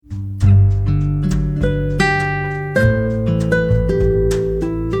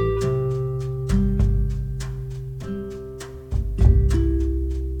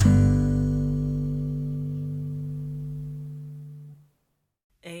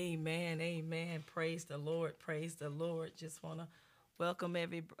Amen. Amen. Praise the Lord. Praise the Lord. Just want to welcome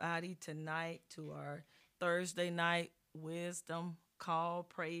everybody tonight to our Thursday night wisdom call.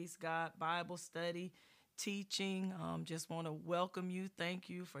 Praise God. Bible study, teaching. Just want to welcome you. Thank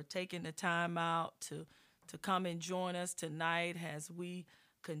you for taking the time out to come and join us tonight as we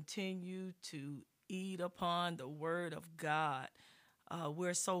continue to eat upon the word of God.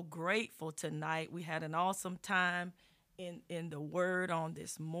 We're so grateful tonight. We had an awesome time in the word on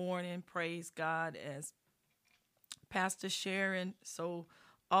this morning. Praise God, as Pastor Sharon so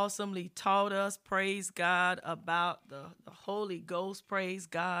awesomely taught us, praise God, about the Holy Ghost, praise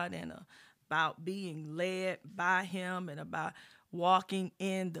God, and about being led by Him and about walking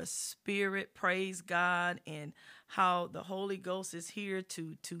in the Spirit, praise God, and how the Holy Ghost is here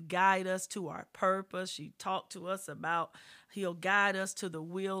to guide us to our purpose. She talked to us about He'll guide us to the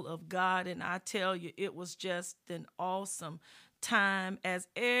will of God, and I tell you, it was just an awesome time as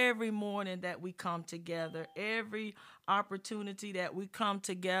every morning that we come together, every opportunity that we come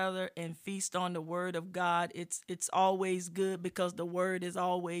together and feast on the word of God, it's always good because the word is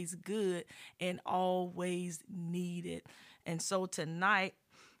always good and always needed. And so tonight,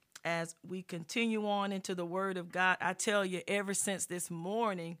 as we continue on into the word of God, I tell you, ever since this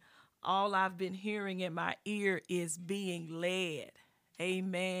morning, all I've been hearing in my ear is being led.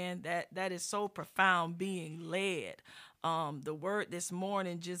 Amen. That is so profound, being led. The word this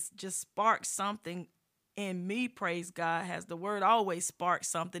morning just sparked something in me, praise God. Has the word always sparked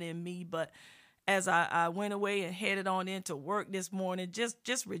something in me, but as I went away and headed on into work this morning,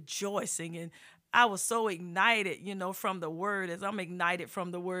 just rejoicing, and I was so ignited, from the word, as I'm ignited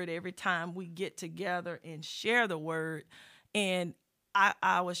from the word every time we get together and share the word. And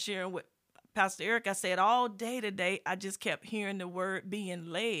I was sharing with Pastor Eric. I said all day today, I just kept hearing the word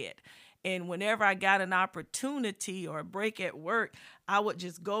being led. And whenever I got an opportunity or a break at work, I would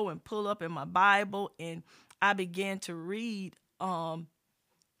just go and pull up in my Bible and I began to read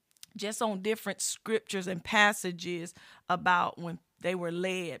just on different scriptures and passages about when they were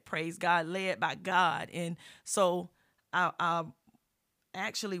led, praise God, led by God. And so I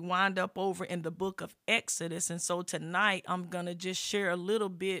actually wind up over in the book of Exodus. And so tonight I'm going to just share a little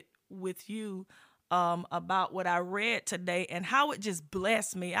bit with you about what I read today and how it just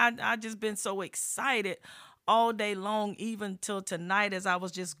blessed me. I just been so excited all day long, even till tonight, as I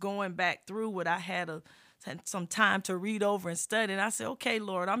was just going back through what I had some time to read over and study. And I said, okay,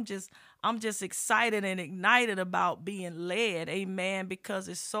 Lord, I'm just excited and ignited about being led. Amen. Because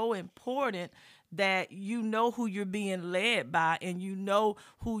it's so important that you know who you're being led by and you know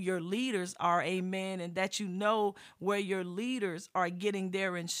who your leaders are. Amen. And that you know where your leaders are getting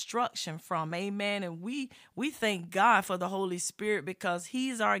their instruction from. Amen. And we thank God for the Holy Spirit because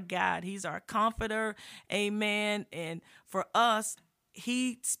He's our guide. He's our comforter. Amen. And for us,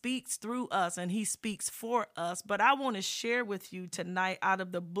 He speaks through us and He speaks for us. But I want to share with you tonight out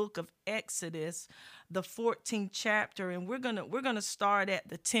of the book of Exodus, the 14th chapter, and we're gonna start at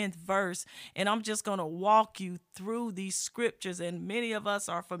the 10th verse, and I'm just gonna walk you through these scriptures. And many of us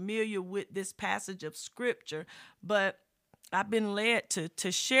are familiar with this passage of scripture, but I've been led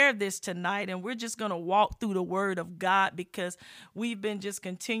to share this tonight, and we're just going to walk through the word of God because we've been just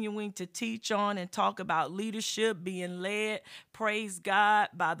continuing to teach on and talk about leadership, being led, praise God,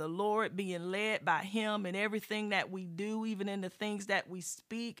 by the Lord, being led by Him in everything that we do, even in the things that we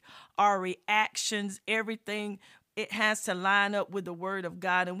speak, our reactions, everything. It has to line up with the word of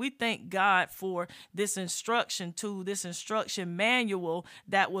God. And we thank God for this instruction tool, this instruction manual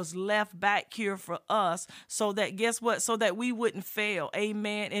that was left back here for us so that, guess what? So that we wouldn't fail.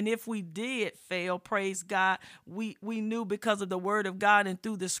 Amen. And if we did fail, praise God, we knew because of the word of God and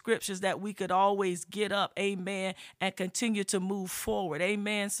through the scriptures that we could always get up. Amen. And continue to move forward.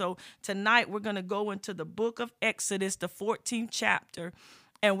 Amen. So tonight we're going to go into the book of Exodus, the 14th chapter,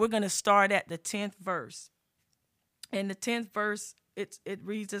 and we're going to start at the 10th verse. In the 10th verse, it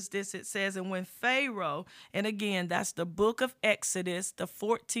reads as this. It says, and when Pharaoh, and again, that's the book of Exodus, the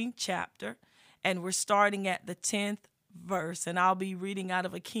 14th chapter, and we're starting at the 10th verse, and I'll be reading out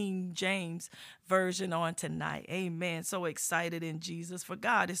of a King James version on tonight. Amen. So excited in Jesus, for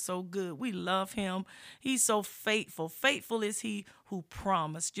God is so good. We love Him. He's so faithful. Faithful is He who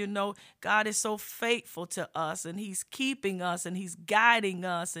promised. God is so faithful to us, and He's keeping us, and He's guiding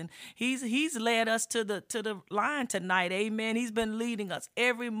us, and He's led us to the line tonight. Amen. He's been leading us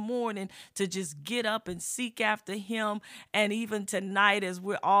every morning to just get up and seek after Him, and even tonight as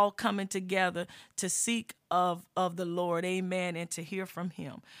we're all coming together to seek of the Lord. Amen. And to hear from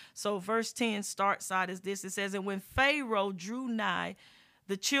Him. So verse 10 starts out as this. It says, and when Pharaoh drew nigh,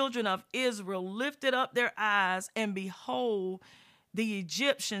 the children of Israel lifted up their eyes, and behold, the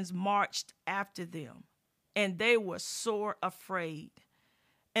Egyptians marched after them, and they were sore afraid.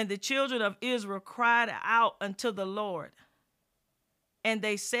 And the children of Israel cried out unto the Lord. And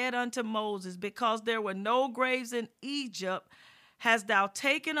they said unto Moses, because there were no graves in Egypt, hast thou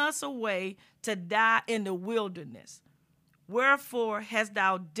taken us away to die in the wilderness? Wherefore hast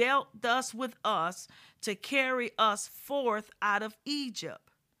thou dealt thus with us to carry us forth out of Egypt?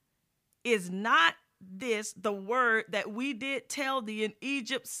 Is not this the word that we did tell thee in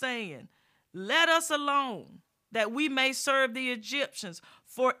Egypt, saying, let us alone, that we may serve the Egyptians?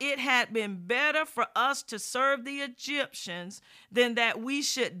 For it had been better for us to serve the Egyptians than that we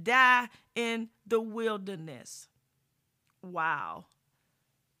should die in the wilderness. Wow.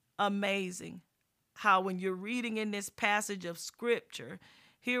 Amazing how when you're reading in this passage of scripture,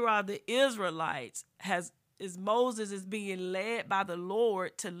 here are the Israelites, as Moses is being led by the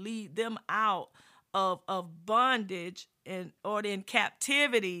Lord to lead them out of bondage or in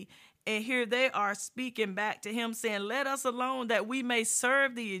captivity. And here they are speaking back to him, saying, let us alone, that we may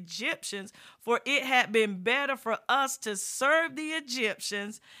serve the Egyptians. For it had been better for us to serve the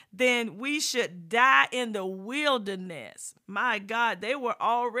Egyptians than we should die in the wilderness. My God, they were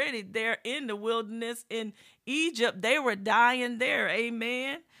already there in the wilderness in Egypt. They were dying there.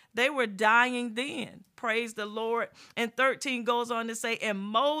 Amen. They were dying then. Praise the Lord. And 13 goes on to say, and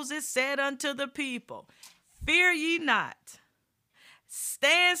Moses said unto the people, fear ye not.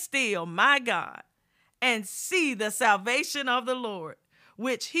 Stand still, my God, and see the salvation of the Lord,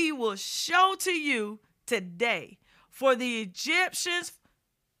 which he will show to you today. For the Egyptians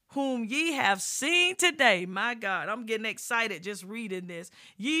whom ye have seen today, my God, I'm getting excited just reading this.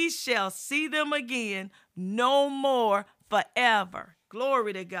 Ye shall see them again no more forever.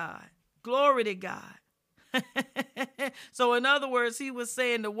 Glory to God. Glory to God. So in other words, he was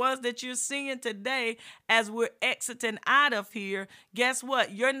saying the ones that you're seeing today as we're exiting out of here, guess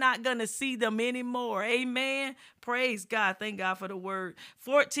what? You're not going to see them anymore. Amen. Praise God. Thank God for the word.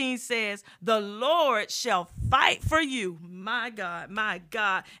 14 says, the Lord shall fight for you. My God, my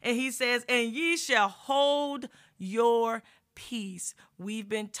God. And he says, and ye shall hold your peace. We've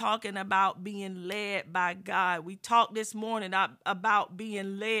been talking about being led by God. We talked this morning about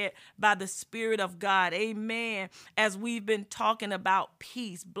being led by the Spirit of God. Amen. As we've been talking about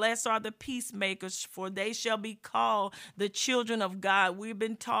peace. Blessed are the peacemakers, for they shall be called the children of God. We've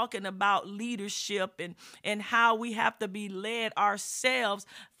been talking about leadership and how we have to be led ourselves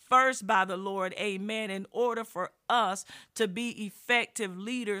first by the Lord, amen, in order for us to be effective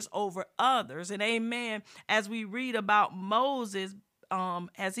leaders over others. And amen, as we read about Moses,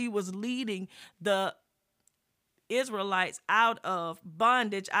 as he was leading the Israelites out of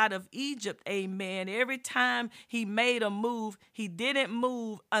bondage, out of Egypt, amen. Every time he made a move, he didn't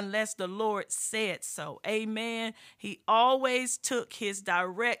move unless the Lord said so, amen. He always took his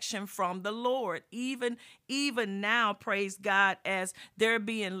direction from the Lord, even now, praise God, as they're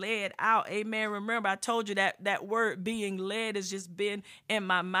being led out, amen. Remember, I told you that word being led has just been in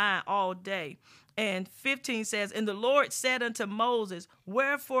my mind all day. And 15 says, and the Lord said unto Moses,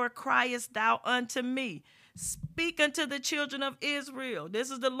 wherefore criest thou unto me? Speak unto the children of Israel. This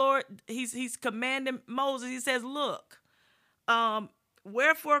is the Lord. He's commanding Moses. He says, look,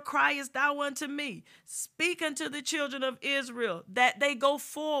 wherefore criest thou unto me? Speak unto the children of Israel that they go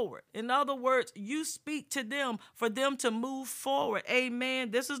forward. In other words, you speak to them for them to move forward.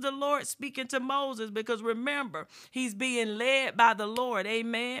 Amen. This is the Lord speaking to Moses, because remember, he's being led by the Lord.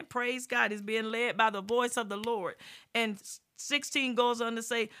 Amen. Praise God. He's being led by the voice of the Lord. And 16 goes on to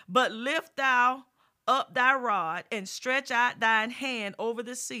say, but lift thou up thy rod and stretch out thine hand over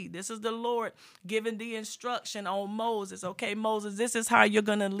the sea. This is the Lord giving the instruction on Moses. Okay, Moses, this is how you're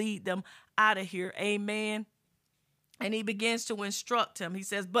going to lead them out of here. Amen. And he begins to instruct him. He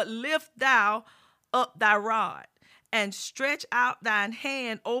says, but lift thou up thy rod and stretch out thine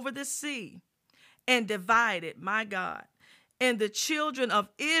hand over the sea and divide it, my God. And the children of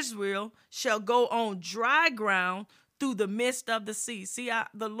Israel shall go on dry ground through the midst of the sea. See how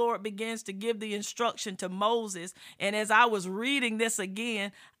the Lord begins to give the instruction to Moses. And as I was reading this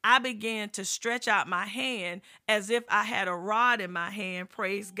again, I began to stretch out my hand as if I had a rod in my hand,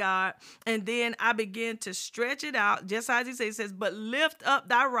 praise God. And then I began to stretch it out, just as he says, but lift up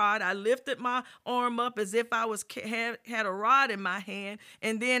thy rod. I lifted my arm up as if I had a rod in my hand.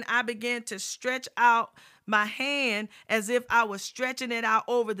 And then I began to stretch out my hand as if I was stretching it out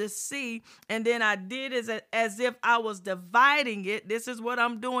over the sea. And then I did as if I was dividing it. This is what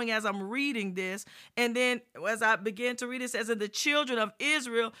I'm doing as I'm reading this. And then as I began to read it, it says, and the children of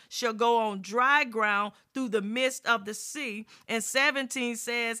Israel shall go on dry ground through the midst of the sea. And 17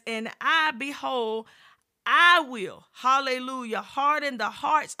 says, and I, behold, I will, hallelujah, harden the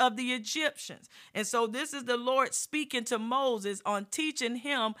hearts of the Egyptians. And so this is the Lord speaking to Moses on teaching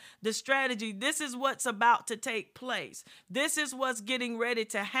him the strategy. This is what's about to take place. This is what's getting ready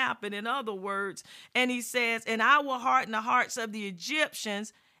to happen, in other words. And he says, and I will harden the hearts of the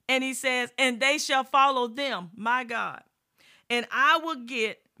Egyptians. And he says, and they shall follow them, my God. And I will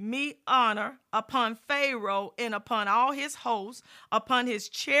get me honor upon Pharaoh and upon all his hosts, upon his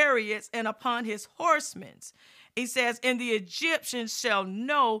chariots and upon his horsemen. He says, and the Egyptians shall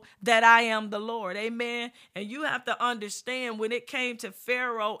know that I am the Lord. Amen. And you have to understand, when it came to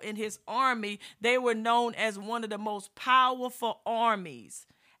Pharaoh and his army, they were known as one of the most powerful armies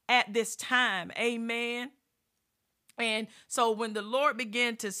at this time. Amen. And so when the Lord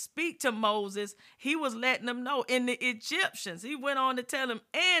began to speak to Moses, he was letting them know, in the Egyptians, he went on to tell them,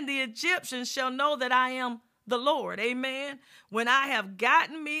 and the Egyptians shall know that I am the Lord. Amen. When I have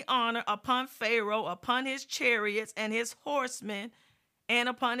gotten me honor upon Pharaoh, upon his chariots and his horsemen, and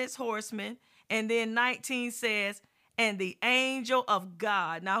upon his horsemen. And then 19 says, and the angel of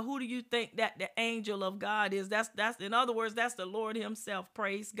God. Now, who do you think that the angel of God is? That's in other words, that's the Lord himself.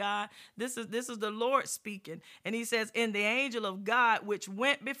 Praise God. This is the Lord speaking. And he says, in the angel of God, which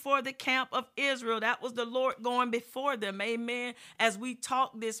went before the camp of Israel. That was the Lord going before them. Amen. As we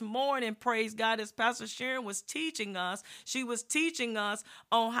talked this morning, praise God, as Pastor Sharon was teaching us, she was teaching us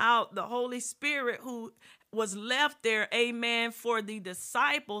on how the Holy Spirit, who was left there, amen, for the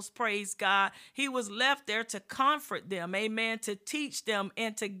disciples, praise God. He was left there to comfort them, amen, to teach them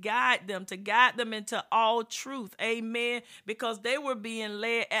and to guide them into all truth, amen, because they were being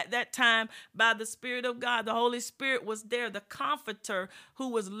led at that time by the Spirit of God. The Holy Spirit was there, the comforter, who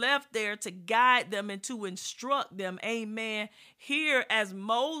was left there to guide them and to instruct them, amen. Here, as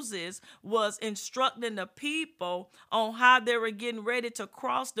Moses was instructing the people on how they were getting ready to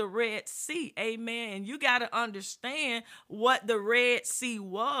cross the Red Sea, amen, and you got to understand what the Red Sea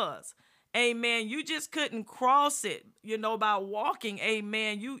was. Amen. You just couldn't cross it, by walking.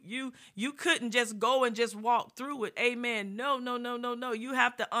 Amen. You couldn't just go and just walk through it. Amen. No. You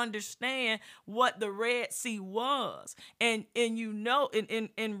have to understand what the Red Sea was. And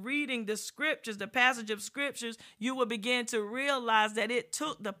in reading the scriptures, the passage of scriptures, you will begin to realize that it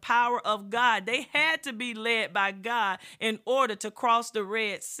took the power of God. They had to be led by God in order to cross the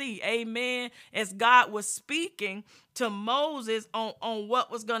Red Sea. Amen. As God was speaking to Moses on what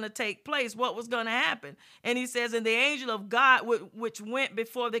was going to take place, what was going to happen. And he says, and the angel of God, which went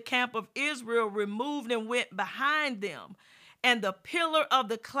before the camp of Israel, removed and went behind them. And the pillar of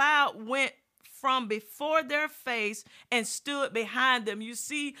the cloud went from before their face and stood behind them. You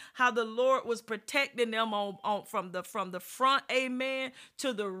see how the Lord was protecting them from the front, amen,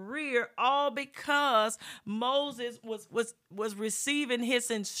 to the rear, all because Moses was receiving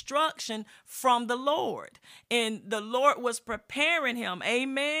his instruction from the Lord, and the Lord was preparing him,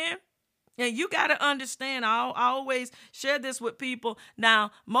 amen. And you got to understand, I always share this with people.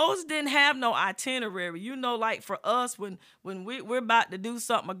 Now, Moses didn't have no itinerary. Like for us, when we're about to do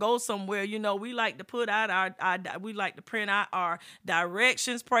something or go somewhere, we like to put out we like to print out our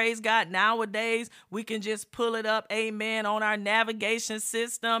directions, praise God. Nowadays, we can just pull it up, amen, on our navigation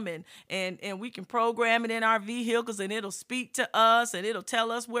system, and we can program it in our vehicles, and it'll speak to us, and it'll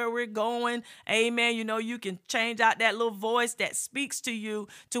tell us where we're going, amen. You can change out that little voice that speaks to you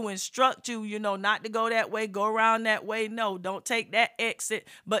to instruct you, not to go that way, go around that way. No, don't take that exit.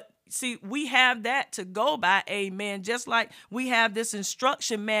 But see, we have that to go by, amen. Just like we have this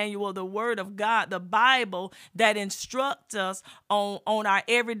instruction manual, the Word of God, the Bible, that instructs us on our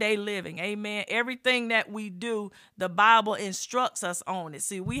everyday living, amen. Everything that we do, the Bible instructs us on it.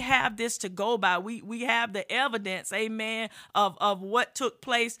 See, we have this to go by. We have the evidence, amen, of what took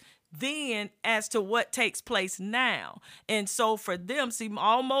place then as to what takes place now. And so for them, see,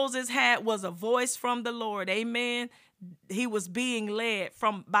 all Moses had was a voice from the Lord. Amen. He was being led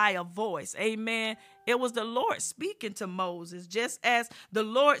by a voice. Amen. It was the Lord speaking to Moses, just as the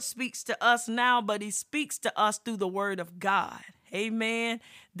Lord speaks to us now, but he speaks to us through the Word of God. Amen.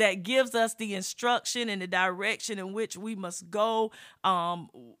 That gives us the instruction and the direction in which we must go,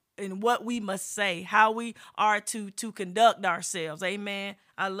 and what we must say, how we are to conduct ourselves. Amen.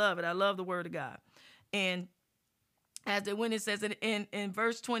 I love it. I love the Word of God. And when it says in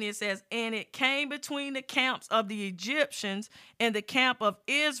verse 20, it says, and it came between the camps of the Egyptians and the camp of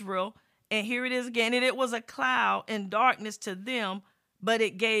Israel. And here it is again. And it was a cloud and darkness to them, but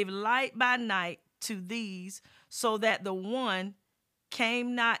it gave light by night to these, so that the one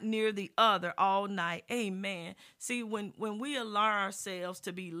came not near the other all night. Amen. See, when we allow ourselves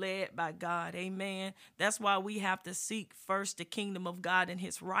to be led by God, amen, that's why we have to seek first the kingdom of God and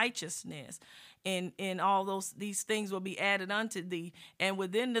his righteousness. And all these things will be added unto thee. And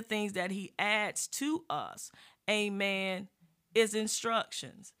within the things that he adds to us, amen, is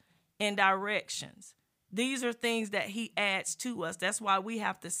instructions and directions. These are things that he adds to us. That's why we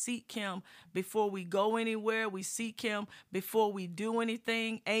have to seek him before we go anywhere. We seek him before we do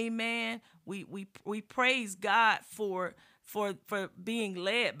anything. Amen. We praise God for being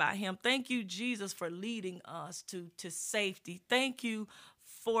led by him. Thank you, Jesus, for leading us to safety. Thank you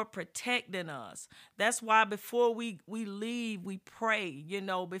for protecting us. That's why before we leave, we pray.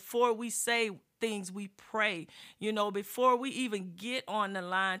 Before we say things, we pray. Before we even get on the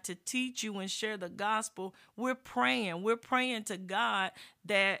line to teach you and share the gospel, we're praying. We're praying to God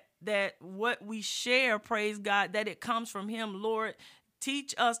that what we share, praise God, that it comes from him. Lord,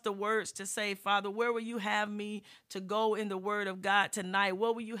 teach us the words to say. Father, where will you have me to go in the word of God tonight?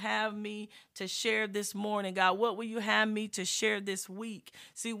 What will you have me to share this morning, God? What will you have me to share this week?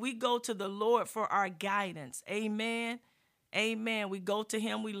 See, we go to the Lord for our guidance. Amen. Amen. We go to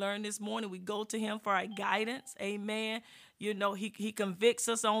him. We learned this morning. We go to him for our guidance. Amen. He convicts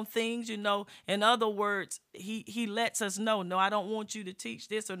us on things, in other words, he lets us know, no, I don't want you to teach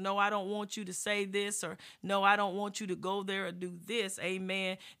this, or no, I don't want you to say this, or no, I don't want you to go there or do this.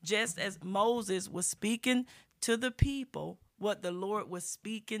 Amen. Just as Moses was speaking to the people, what the Lord was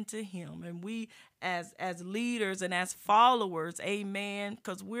speaking to him. And we as leaders and as followers, amen,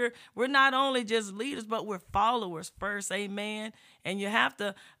 because we're not only just leaders, but we're followers first, amen. And you have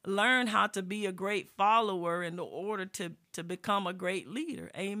to learn how to be a great follower in order to become a great leader,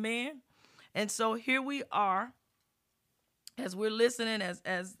 amen. And so here we are, as we're listening,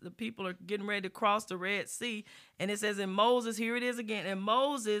 as the people are getting ready to cross the Red Sea, and it says, in Moses, here it is again, and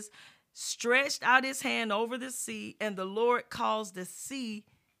Moses stretched out his hand over the sea, and the Lord caused the sea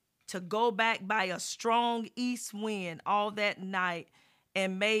to go back by a strong east wind all that night,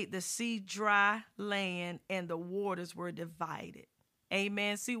 and made the sea dry land, and the waters were divided.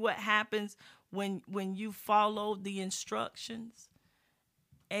 Amen. See what happens when you follow the instructions.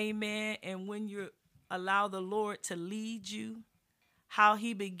 Amen. And when you allow the Lord to lead you, how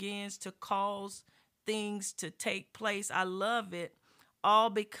he begins to cause things to take place. I love it.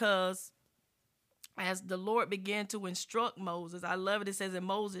 All because as the Lord began to instruct Moses, I love it. It says, and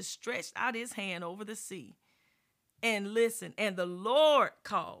Moses stretched out his hand over the sea, and listen, and the Lord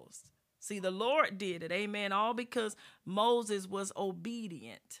caused. See, the Lord did it. Amen. All because Moses was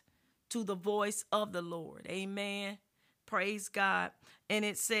obedient to the voice of the Lord. Amen. Praise God. And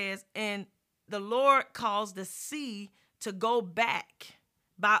it says, and the Lord caused the sea to go back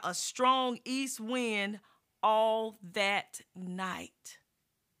by a strong east wind all that night.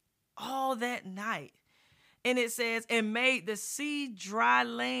 All that night. And it says, and made the sea dry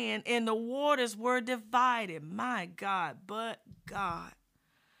land, and the waters were divided. My God, but God.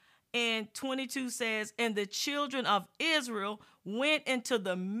 And 22 says, and the children of Israel went into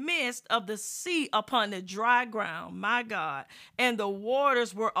the midst of the sea upon the dry ground, my God, and the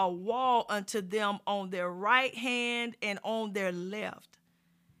waters were a wall unto them on their right hand and on their left.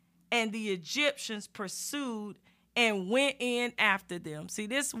 And the Egyptians pursued and went in after them. See,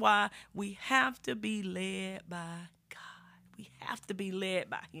 this is why we have to be led by God. We have to be led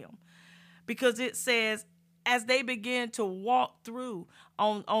by him. Because it says, as they began to walk through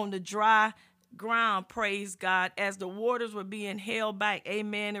on the dry ground, praise God, as the waters were being held back,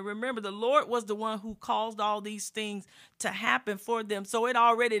 amen. And remember, the Lord was the one who caused all these things to happen for them. So it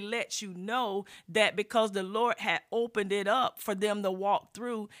already lets you know that because the Lord had opened it up for them to walk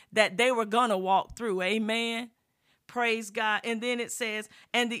through, that they were going to walk through, amen. Praise God. And then it says,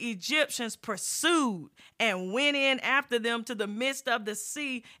 and the Egyptians pursued and went in after them to the midst of the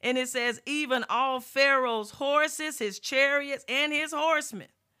sea. And it says, even all Pharaoh's horses, his chariots, and his horsemen.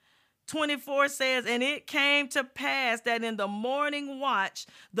 24 says, and it came to pass that in the morning watch,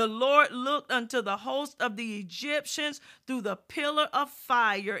 the Lord looked unto the host of the Egyptians through the pillar of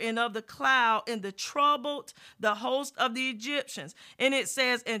fire and of the cloud, and the troubled the host of the Egyptians. And it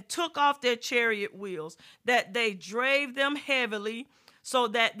says, and took off their chariot wheels, that they drave them heavily, so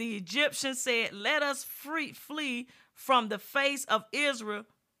that the Egyptians said, let us flee from the face of Israel.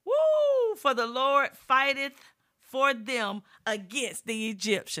 Woo! For the Lord fighteth for them against the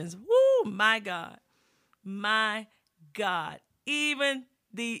Egyptians. Woo, my God. My God. Even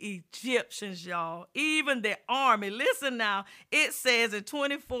the Egyptians, y'all, even the army. Listen now, it says in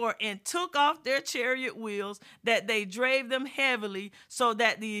 24, and took off their chariot wheels, that they drave them heavily, so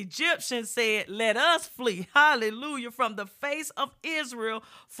that the Egyptians said, let us flee, hallelujah, from the face of Israel,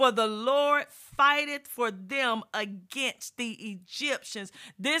 for the Lord fighteth for them against the Egyptians.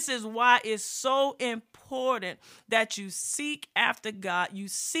 This is why it's so important that you seek after God, you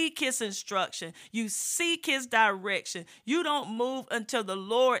seek his instruction, you seek his direction. You don't move until the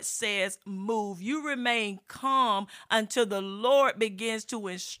Lord says move. You remain calm until the Lord begins to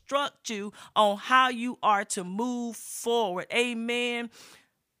instruct you on how you are to move forward. Amen.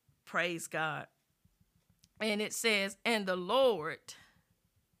 Praise God. And it says, and the Lord,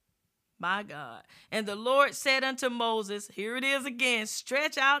 my God, and the Lord said unto Moses, here it is again,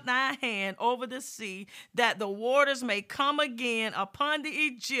 stretch out thy hand over the sea, that the waters may come again upon the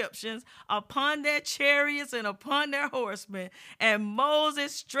Egyptians, upon their chariots, and upon their horsemen. And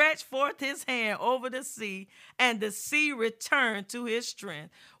Moses stretched forth his hand over the sea, and the sea returned to his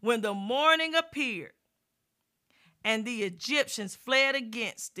strength. When the morning appeared, and the Egyptians fled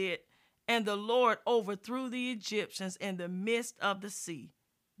against it, and the Lord overthrew the Egyptians in the midst of the sea.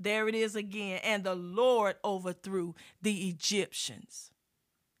 There it is again. And the Lord overthrew the Egyptians.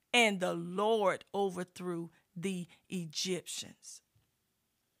 And the Lord overthrew the Egyptians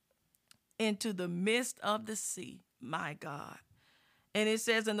into the midst of the sea. My God. And it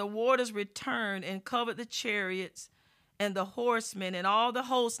says, and the waters returned and covered the chariots and the horsemen and all the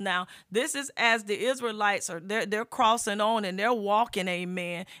hosts. Now, this is as the Israelites are, they're crossing on and they're walking,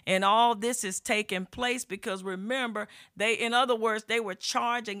 amen. And all this is taking place because remember, in other words, they were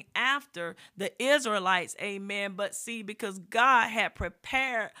charging after the Israelites, amen. But see, because God had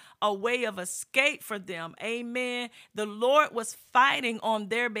prepared a way of escape for them, amen. The Lord was fighting on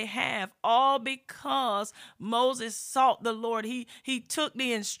their behalf, all because Moses sought the Lord. He took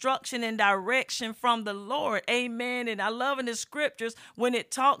the instruction and direction from the Lord, amen. And I love in the scriptures when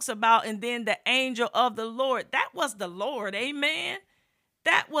it talks about, and then the angel of the Lord, that was the Lord, amen.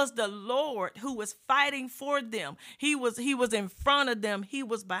 That was the Lord who was fighting for them. He was in front of them. He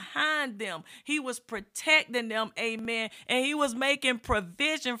was behind them. He was protecting them, amen. And he was making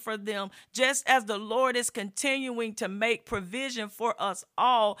provision for them, just as the Lord is continuing to make provision for us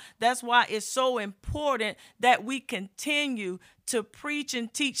all. That's why it's so important that we continue to preach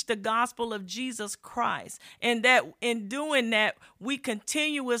and teach the gospel of Jesus Christ. And that in doing that, we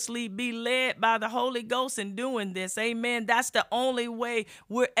continuously be led by the Holy Ghost in doing this. Amen. That's the only way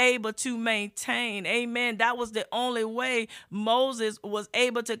we're able to maintain. Amen. That was the only way Moses was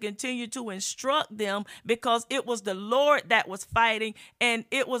able to continue to instruct them, because it was the Lord that was fighting, and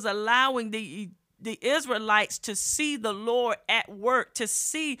it was allowing the Israelites to see the Lord at work, to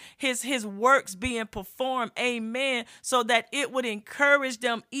see his works being performed, amen, so that it would encourage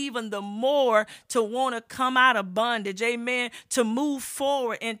them even the more to want to come out of bondage, amen, to move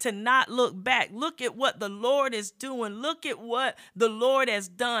forward and to not look back. Look at what the Lord is doing. Look at what the Lord has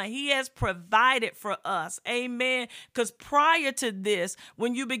done. He has provided for us, amen, because prior to this,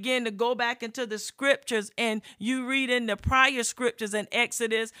 when you begin to go back into the scriptures and you read in the prior scriptures in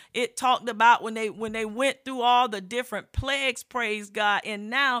Exodus, it talked about when they went through all the different plagues, praise God. And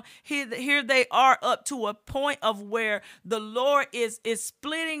now here they are up to a point of where the Lord is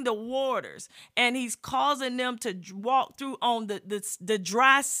splitting the waters, and he's causing them to walk through on the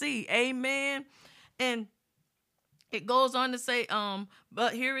dry sea. Amen. And it goes on to say,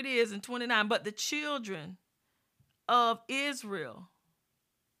 but here it is in 29, but the children of Israel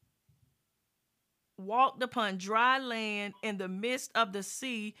walked upon dry land in the midst of the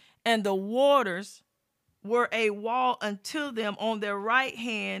sea, and the waters were a wall unto them on their right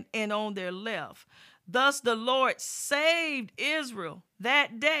hand and on their left. Thus the Lord saved Israel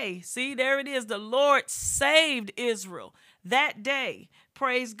that day. See, there it is. The Lord saved Israel that day,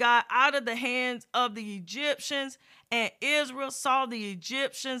 praise God, out of the hands of the Egyptians. And Israel saw the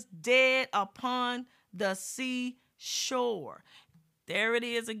Egyptians dead upon the seashore. There it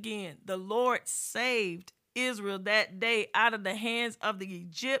is again. The Lord saved Israel that day out of the hands of the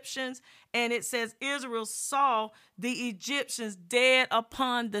Egyptians. And it says Israel saw the Egyptians dead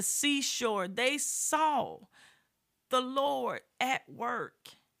upon the seashore. They saw the Lord at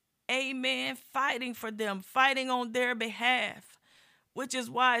work. Amen. Fighting for them, fighting on their behalf, which is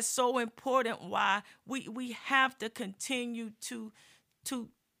why it's so important why we have to continue to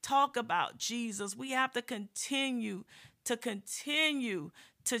talk about Jesus. We have to continue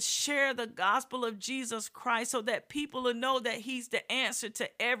to share the gospel of Jesus Christ so that people will know that he's the answer to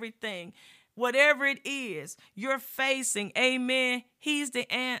everything. Whatever it is you're facing, amen, He's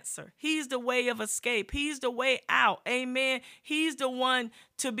the answer. He's the way of escape. He's the way out. Amen. He's the one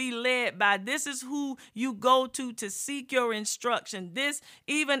to be led by. This is who you go to seek your instruction. This,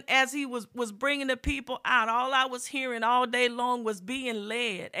 even as he was bringing the people out, all I was hearing all day long was being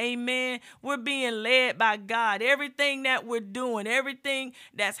led. Amen. We're being led by God. Everything that we're doing, everything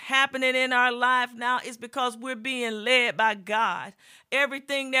that's happening in our life now is because we're being led by God.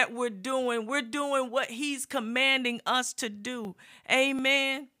 Everything that we're doing what he's commanding us to do.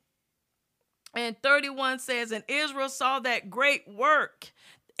 Amen. And 31 says, and Israel saw that great work.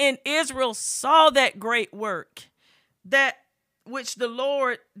 And Israel saw that great work, that which the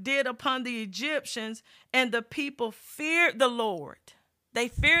Lord did upon the Egyptians, and the people feared the Lord. They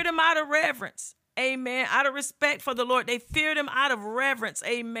feared him out of reverence. Amen. Out of respect for the Lord. They feared him out of reverence.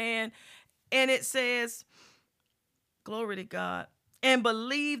 Amen. And it says, glory to God, and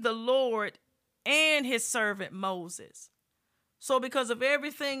believed the Lord and his servant Moses. So because of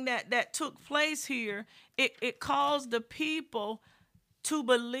everything that took place here, it caused the people to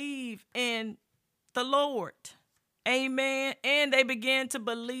believe in the Lord. Amen. And they began to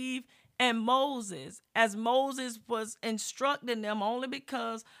believe in Moses, as Moses was instructing them, only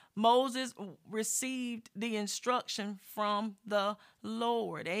because Moses received the instruction from the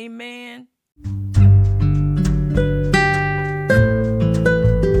Lord. Amen.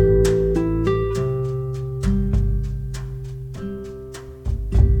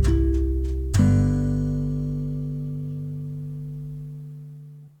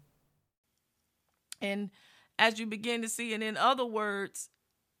 And as you begin to see, and in other words,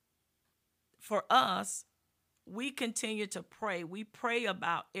 for us, we continue to pray. We pray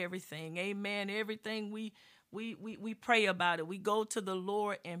about everything. Amen. Everything we pray about it. We go to the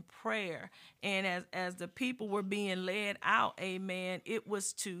Lord in prayer. And as the people were being led out, amen, it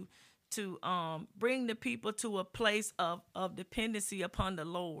was to bring the people to a place of dependency upon the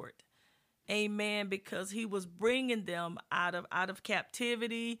Lord. Amen. Because he was bringing them out of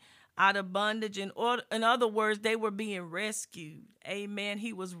captivity, out of bondage. In other words, they were being rescued. Amen.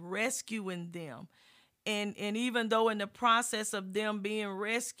 He was rescuing them. And even though in the process of them being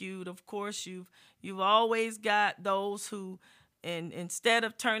rescued, of course, you've always got those who, and instead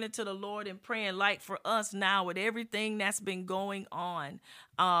of turning to the Lord and praying, like for us now with everything that's been going on,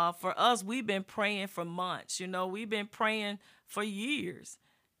 for us, we've been praying for months. We've been praying for years.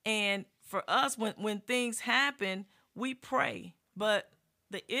 And for us, when things happen, we pray. But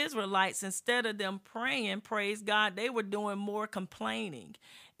the Israelites, instead of them praying, praise God, they were doing more complaining.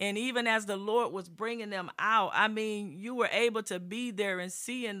 And even as the Lord was bringing them out, I mean, you were able to be there and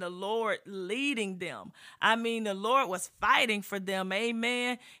seeing the Lord leading them. I mean, the Lord was fighting for them.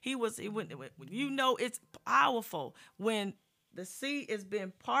 Amen. It's powerful when the sea is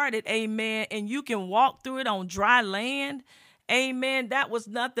being parted. Amen. And you can walk through it on dry land. Amen. That was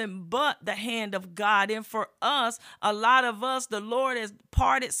nothing but the hand of God. And for us, a lot of us, the Lord has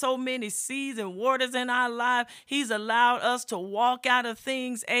parted so many seas and waters in our life. He's allowed us to walk out of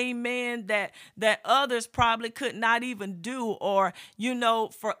things, amen, that others probably could not even do. Or,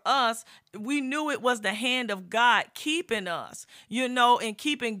 for us, we knew it was the hand of God keeping us, and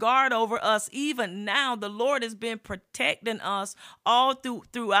keeping guard over us. Even now, the Lord has been protecting us all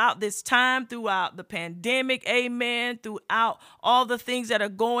throughout this time, throughout the pandemic, amen, throughout all the things that are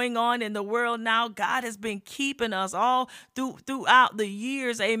going on in the world now. God has been keeping us all throughout the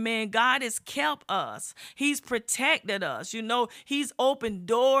years, amen. God has kept us. He's protected us. He's opened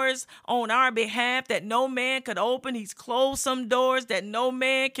doors on our behalf that no man could open. He's closed some doors that no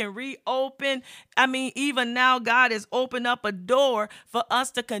man can reopen. I mean, even now, God has opened up a door for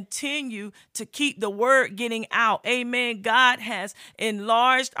us to continue to keep the word getting out. Amen. God has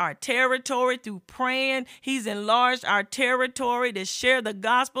enlarged our territory through praying. He's enlarged our territory to share the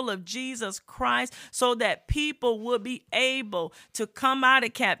gospel of Jesus Christ so that people will be able to come out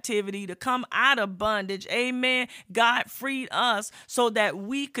of captivity, to come out of bondage. Amen. God freed us so that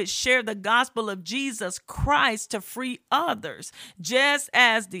we could share the gospel of Jesus Christ to free others. Just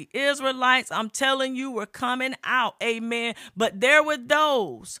as the Israelites, I'm telling you, were coming out. Amen. But there were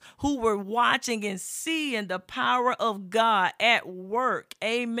those who were watching and seeing the power of God at work.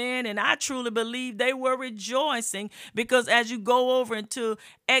 Amen. And I truly believe they were rejoicing, because as you go over into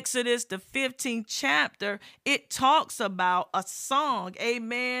Exodus, the 15th chapter, it talks about a song.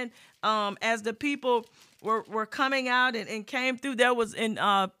 Amen. As the people were coming out and came through, there was in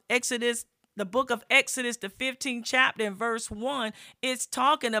Exodus, the book of Exodus, the 15th chapter, in verse 1, it's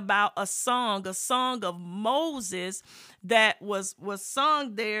talking about a song of Moses that was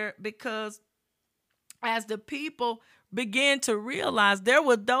sung there, because as the people began to realize, there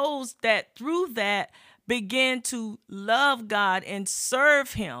were those that through that began to love God and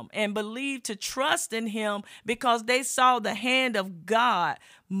serve him and believe to trust in him because they saw the hand of God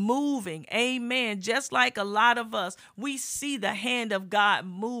moving. Amen. Just like a lot of us, we see the hand of God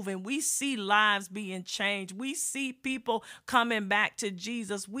moving. We see lives being changed. We see people coming back to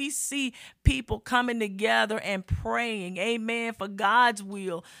Jesus. We see people coming together and praying, amen, for God's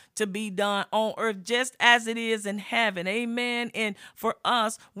will to be done on earth just as it is in heaven. Amen. And for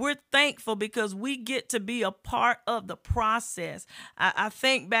us, we're thankful because we get to be a part of the process. I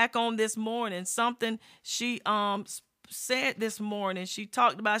think back on this morning, something she said this morning. She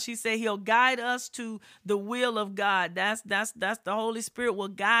talked about, she said he'll guide us to the will of God. That's the Holy Spirit will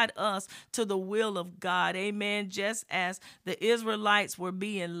guide us to the will of God. Amen. Just as the Israelites were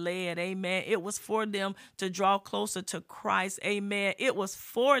being led. Amen. It was for them to draw closer to Christ. Amen. It was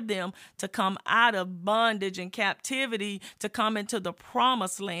for them to come out of bondage and captivity to come into the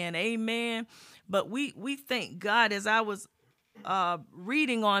promised land. Amen. But we thank God. As I was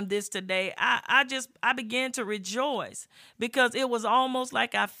reading on this today, I began to rejoice because it was almost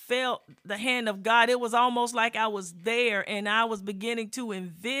like I felt the hand of God. It was almost like I was there and I was beginning to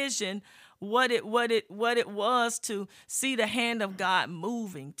envision what it was to see the hand of God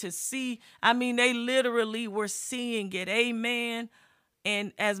moving, to see, I mean, they literally were seeing it. Amen.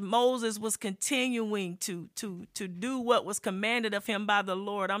 And as Moses was continuing to do what was commanded of him by the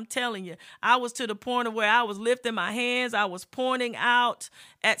Lord, I'm telling you, I was to the point of where I was lifting my hands. I was pointing out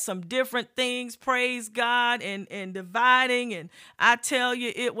at some different things, praise God, and dividing. And I tell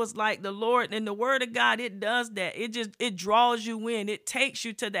you, it was like the Lord and the word of God, it does that. It draws you in. It takes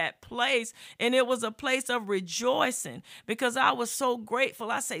you to that place. And it was a place of rejoicing because I was so grateful.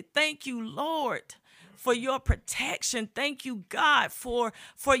 I say, thank you, Lord, for your protection. Thank you, God, for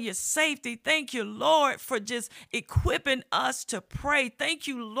your safety. Thank you, Lord, for just equipping us to pray. Thank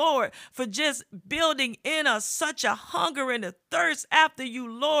you, Lord, for just building in us such a hunger and a thirst after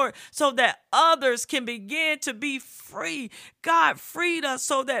you, Lord, so that others can begin to be free. God freed us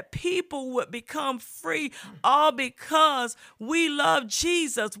so that people would become free, all because we love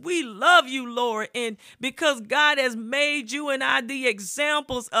Jesus. We love you, Lord. And because God has made you and I the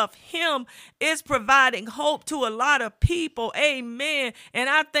examples of him, it's providing hope to a lot of people. Amen. And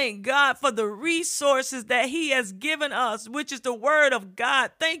I thank God for the resources that he has given us, which is the word of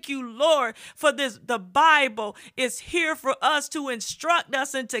God. Thank you, Lord, for this. The Bible is here for us to instruct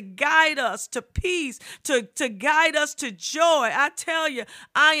us and to guide us to peace, to guide us to joy. I tell you,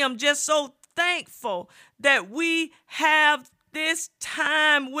 I am just so thankful that we have this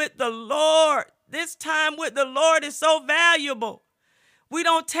time with the Lord. This time with the Lord is so valuable. We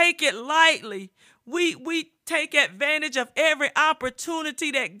don't take it lightly. We take advantage of every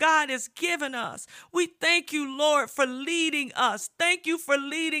opportunity that God has given us. We thank you, Lord, for leading us. Thank you for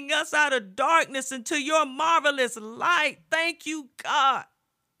leading us out of darkness into your marvelous light. Thank you, God.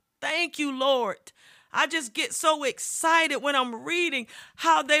 Thank you, Lord. I just get so excited when I'm reading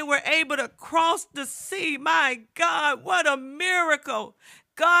how they were able to cross the sea. My God, what a miracle.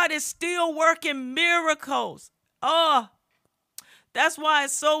 God is still working miracles. That's why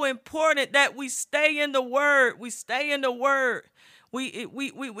it's so important that we stay in the word. We stay in the word. We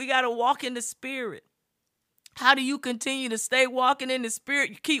got to walk in the spirit. How do you continue to stay walking in the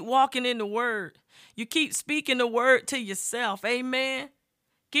spirit? You keep walking in the word. You keep speaking the word to yourself. Amen.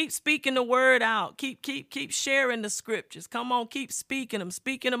 Keep speaking the word out. Keep sharing the scriptures. Come on, keep speaking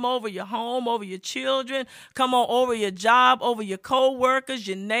them over your home, over your children. Come on, over your job, over your co-workers,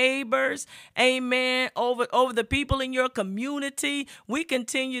 your neighbors. Amen. Over the people in your community. We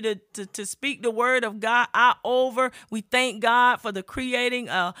continue to speak the word of God out over. We thank God for the creating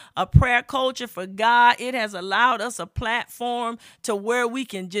a prayer culture for God. It has allowed us a platform to where we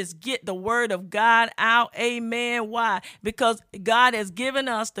can just get the word of God out. Amen. Why? Because God has given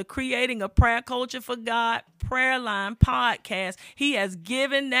us the Creating a Prayer Culture for God Prayer Line podcast. He has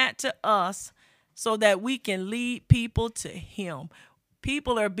given that to us so that we can lead people to him.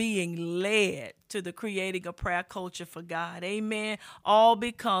 People are being led to the Creating a Prayer Culture for God. Amen. All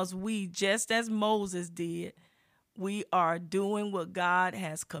because we, just as Moses did, we are doing what God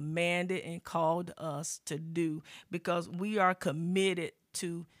has commanded and called us to do because we are committed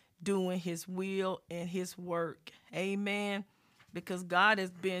to doing his will and his work. Amen. Because God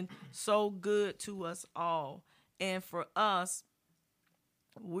has been so good to us all. And for us,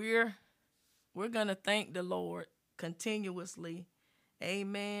 we're going to thank the Lord continuously.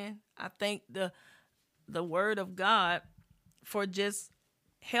 Amen. I thank the word of God for just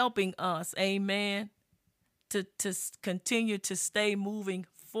helping us. Amen. To continue to stay moving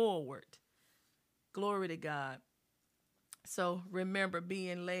forward. Glory to God. So remember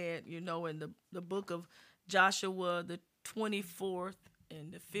being led, in the book of Joshua, the 24th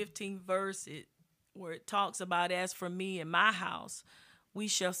and the 15th verse, where it talks about, as for me and my house, we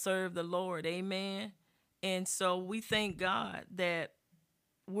shall serve the Lord. Amen. And so we thank God that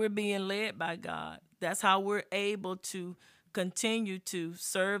we're being led by God. That's how we're able to continue to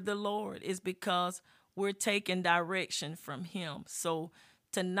serve the Lord, is because we're taking direction from Him. So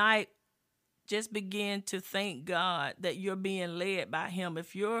tonight, just begin to thank God that you're being led by Him.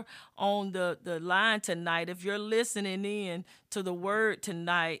 If you're on the line tonight, if you're listening in to the word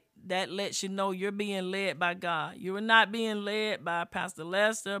tonight, that lets you know you're being led by God. You are not being led by Pastor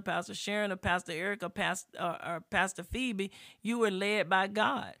Lester, Pastor Sharon, or Pastor Eric, or Pastor Phoebe. You were led by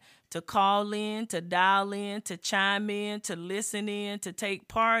God to call in, to dial in, to chime in, to listen in, to take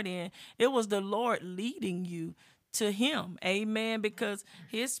part in. It was the Lord leading you to Him. Amen. Because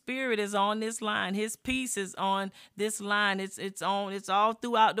His Spirit is on this line. His peace is on this line. It's all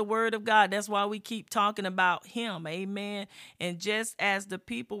throughout the Word of God. That's why we keep talking about Him. Amen. And just as the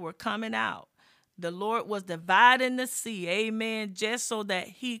people were coming out, the Lord was dividing the sea. Amen. Just so that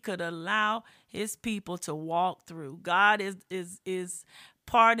He could allow His people to walk through. God is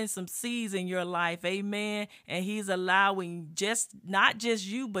parting some seas in your life. Amen. And He's allowing not just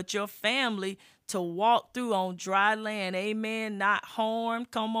you, but your family to walk through on dry land. Amen. Not harmed.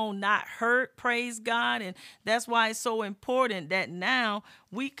 Come on, not hurt. Praise God. And that's why it's so important that now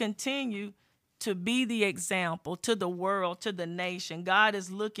we continue to be the example to the world, to the nation. God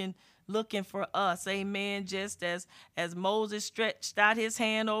is looking for us. Amen. Just as Moses stretched out his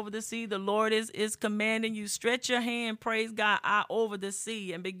hand over the sea, the Lord is commanding you, stretch your hand, praise God, out over the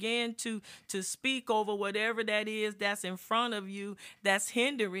sea, and begin to speak over whatever that is that's in front of you, that's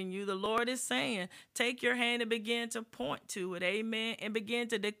hindering you. The Lord is saying, take your hand and begin to point to it. Amen. And begin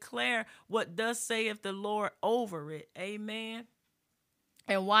to declare what thus saith the Lord over it. Amen.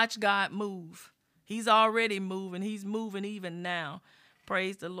 And watch God move. He's already moving. He's moving even now.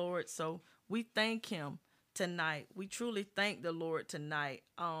 Praise the Lord. So we thank Him tonight. We truly thank the Lord tonight.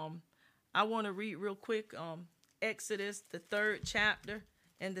 I want to read real quick Exodus, the 3rd chapter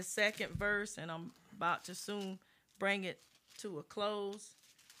and the 2nd verse, and I'm about to soon bring it to a close.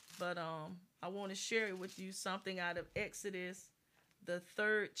 But I want to share with you something out of Exodus, the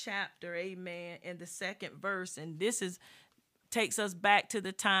 3rd chapter, amen, and the 2nd verse. And this takes us back to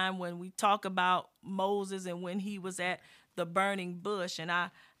the time when we talk about Moses and when he was at the burning bush. And I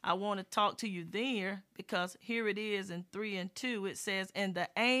want to talk to you there, because here it is in 3:2. It says, and the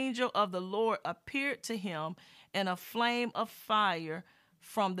angel of the Lord appeared to him in a flame of fire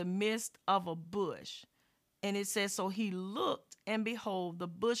from the midst of a bush. And it says, so he looked, and behold, the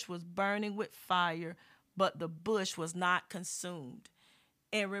bush was burning with fire, but the bush was not consumed.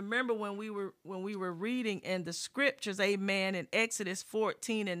 And remember when we were reading in the scriptures, amen, in Exodus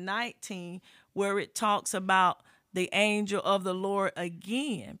 14 and 19, where it talks about the angel of the Lord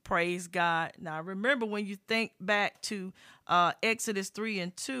again. Praise God. Now, remember when you think back to Exodus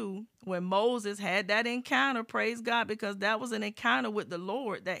 3:2, when Moses had that encounter, praise God, because that was an encounter with the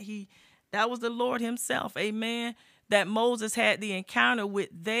Lord that was the Lord Himself, amen, that Moses had the encounter with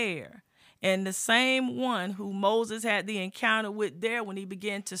there. And the same one who Moses had the encounter with there when he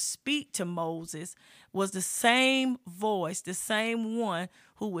began to speak to Moses was the same voice, the same one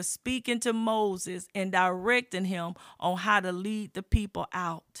who was speaking to Moses and directing him on how to lead the people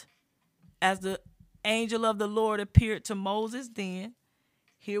out. As the angel of the Lord appeared to Moses then,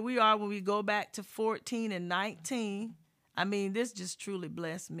 here we are when we go back to 14 and 19. I mean, this just truly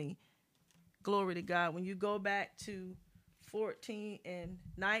blessed me. Glory to God. When you go back to 14 and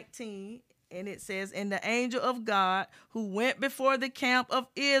 19, and it says, and the angel of God who went before the camp of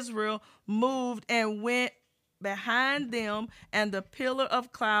Israel moved and went behind them, and the pillar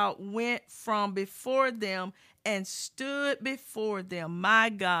of cloud went from before them and stood before them. My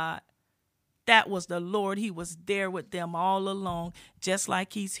God, that was the Lord. He was there with them all along, just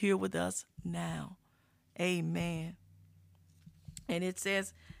like He's here with us now. Amen. And it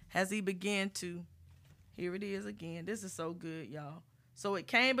says, as he began to, here it is again. This is so good, y'all. So it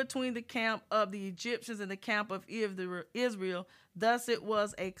came between the camp of the Egyptians and the camp of Israel. Thus it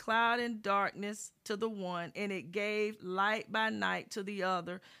was a cloud and darkness to the one, and it gave light by night to the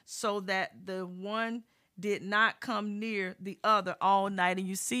other, so that the one did not come near the other all night. And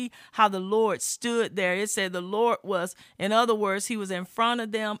you see how the Lord stood there. It said the Lord was, in other words, He was in front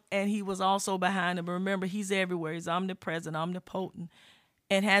of them, and He was also behind them. Remember, He's everywhere. He's omnipresent, omnipotent.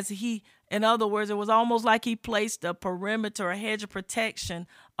 And in other words, it was almost like He placed a perimeter, a hedge of protection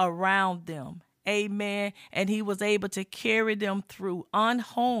around them. Amen. And He was able to carry them through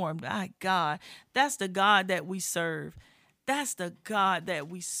unharmed. My God, that's the God that we serve. That's the God that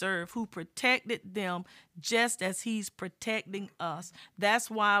we serve, who protected them just as he's protecting us. That's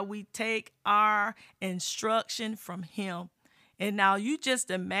why we take our instruction from him. And now you just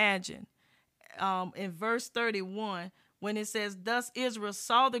imagine in verse 31, when it says, thus Israel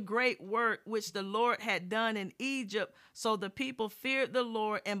saw the great work which the Lord had done in Egypt. So the people feared the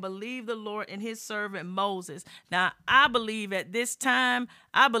Lord and believed the Lord and his servant Moses. Now, I believe at this time,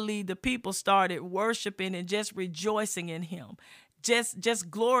 I believe the people started worshiping and just rejoicing in him.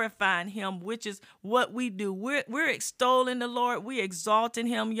 Just glorifying him, which is what we do. We're extolling the Lord. We're exalting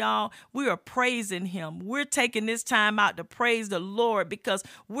him, y'all. We are praising him. We're taking this time out to praise the Lord because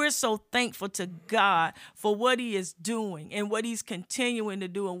we're so thankful to God for what he is doing and what he's continuing to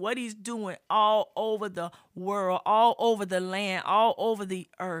do and what he's doing all over the world, all over the land, all over the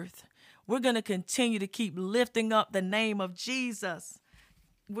earth. We're going to continue to keep lifting up the name of Jesus.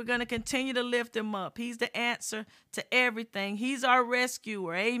 We're going to continue to lift him up. He's the answer to everything. He's our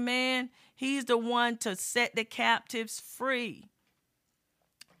rescuer. Amen. He's the one to set the captives free.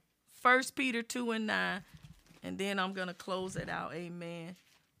 1 Peter 2:9. And then I'm going to close it out. Amen.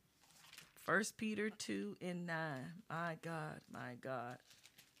 1 Peter 2:9. My God, my God.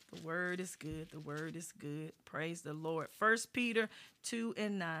 The word is good. The word is good. Praise the Lord. 1 Peter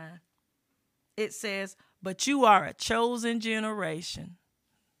 2:9. It says, but you are a chosen generation.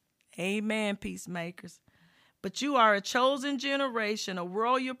 Amen, peacemakers. But you are a chosen generation, a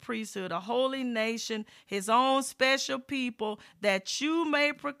royal priesthood, a holy nation, his own special people, that you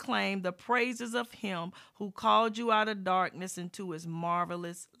may proclaim the praises of him who called you out of darkness into his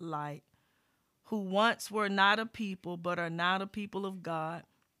marvelous light, who once were not a people, but are now the people of God,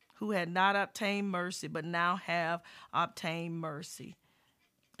 who had not obtained mercy, but now have obtained mercy.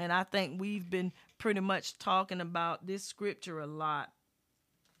 And I think we've been pretty much talking about this scripture a lot.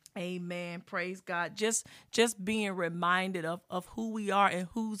 Amen. Praise God. Just being reminded of who we are and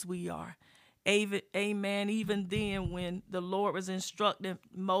whose we are. Amen. Even then, when the Lord was instructing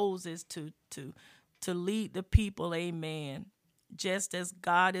Moses to lead the people, amen. Just as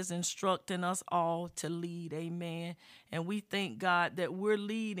God is instructing us all to lead, amen. And we thank God that we're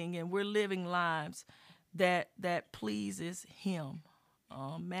leading and we're living lives that pleases him.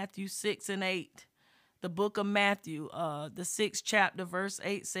 Matthew 6:8. The book of Matthew, the 6th chapter, verse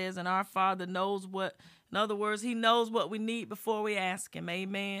 8 says, and our Father knows what, in other words, he knows what we need before we ask him.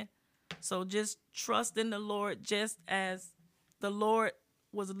 Amen. So just trust in the Lord, just as the Lord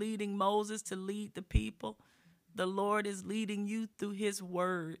was leading Moses to lead the people. The Lord is leading you through his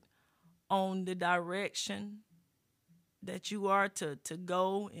word on the direction that you are to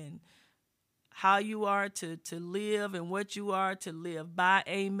go and how you are to live and what you are to live by.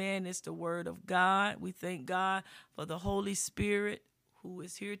 Amen. It's the word of God. We thank God for the Holy Spirit who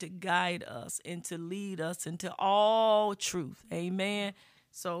is here to guide us and to lead us into all truth. Amen.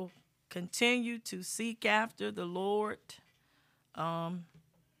 So continue to seek after the Lord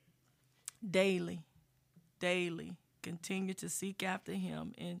daily. Continue to seek after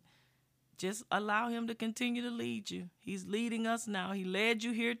him and just allow him to continue to lead you. He's leading us now. He led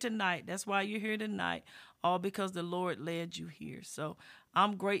you here tonight. That's why you're here tonight, all because the Lord led you here. So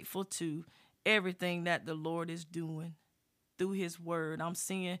I'm grateful to everything that the Lord is doing through his word. I'm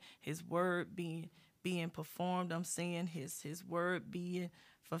seeing his word being performed. I'm seeing his word being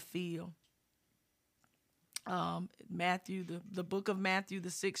fulfilled. Matthew, the book of Matthew, the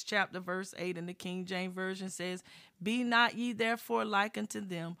 6th chapter, verse 8 in the King James Version says, be not ye therefore like unto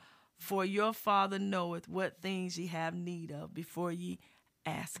them, for your Father knoweth what things ye have need of before ye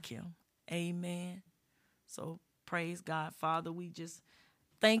ask him. Amen. So praise God. Father, we just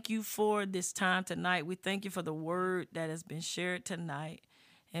thank you for this time tonight. We thank you for the word that has been shared tonight.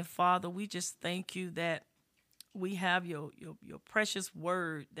 And Father, we just thank you that we have your precious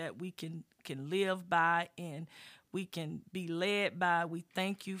word that we can live by and we can be led by. We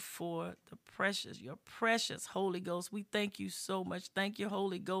thank you for your precious Holy Ghost. We thank you so much. Thank you,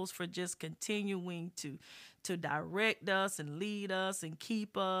 Holy Ghost, for just continuing to direct us and lead us and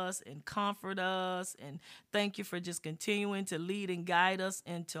keep us and comfort us. And thank you for just continuing to lead and guide us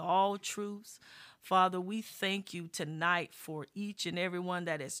into all truths. Father, we thank you tonight for each and every one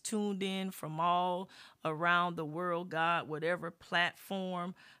that is tuned in from all around the world, God, whatever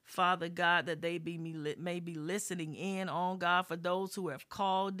platform, Father God, that they may be listening in on, God, for those who have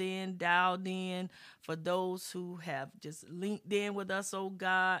called in, dialed in, for those who have just linked in with us, oh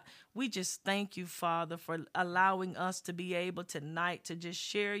God. We just thank you, Father, for allowing us to be able tonight to just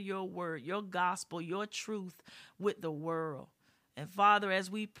share your word, your gospel, your truth with the world. And Father,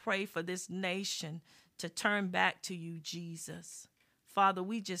 as we pray for this nation to turn back to you, Jesus, Father,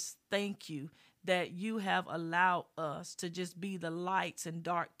 we just thank you that you have allowed us to just be the lights in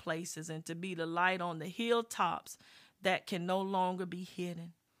dark places and to be the light on the hilltops that can no longer be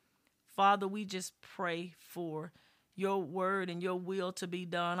hidden. Father, we just pray for your word and your will to be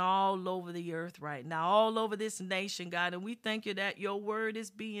done all over the earth right now, all over this nation, God. And we thank you that your word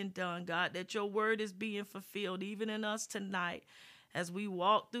is being done, God, that your word is being fulfilled even in us tonight as we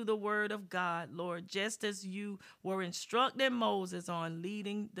walk through the word of God, Lord, just as you were instructing Moses on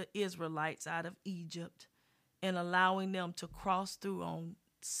leading the Israelites out of Egypt and allowing them to cross through on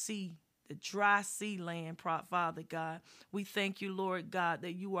sea, the dry sea land, Father God. We thank you, Lord God,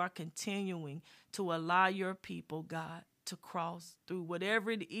 that you are continuing to allow your people, God, to cross through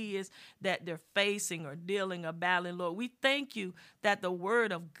whatever it is that they're facing or dealing or battling, Lord. We thank you that the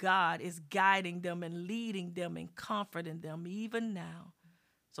word of God is guiding them and leading them and comforting them even now.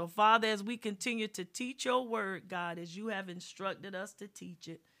 So, Father, as we continue to teach your word, God, as you have instructed us to teach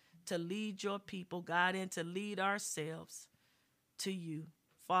it, to lead your people, God, and to lead ourselves to you.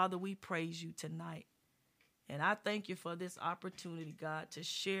 Father, we praise you tonight. And I thank you for this opportunity, God, to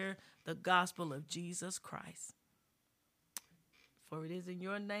share the gospel of Jesus Christ. For it is in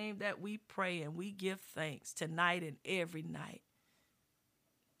your name that we pray and we give thanks tonight and every night.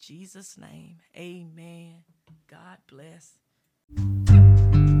 In Jesus' name, amen. God bless.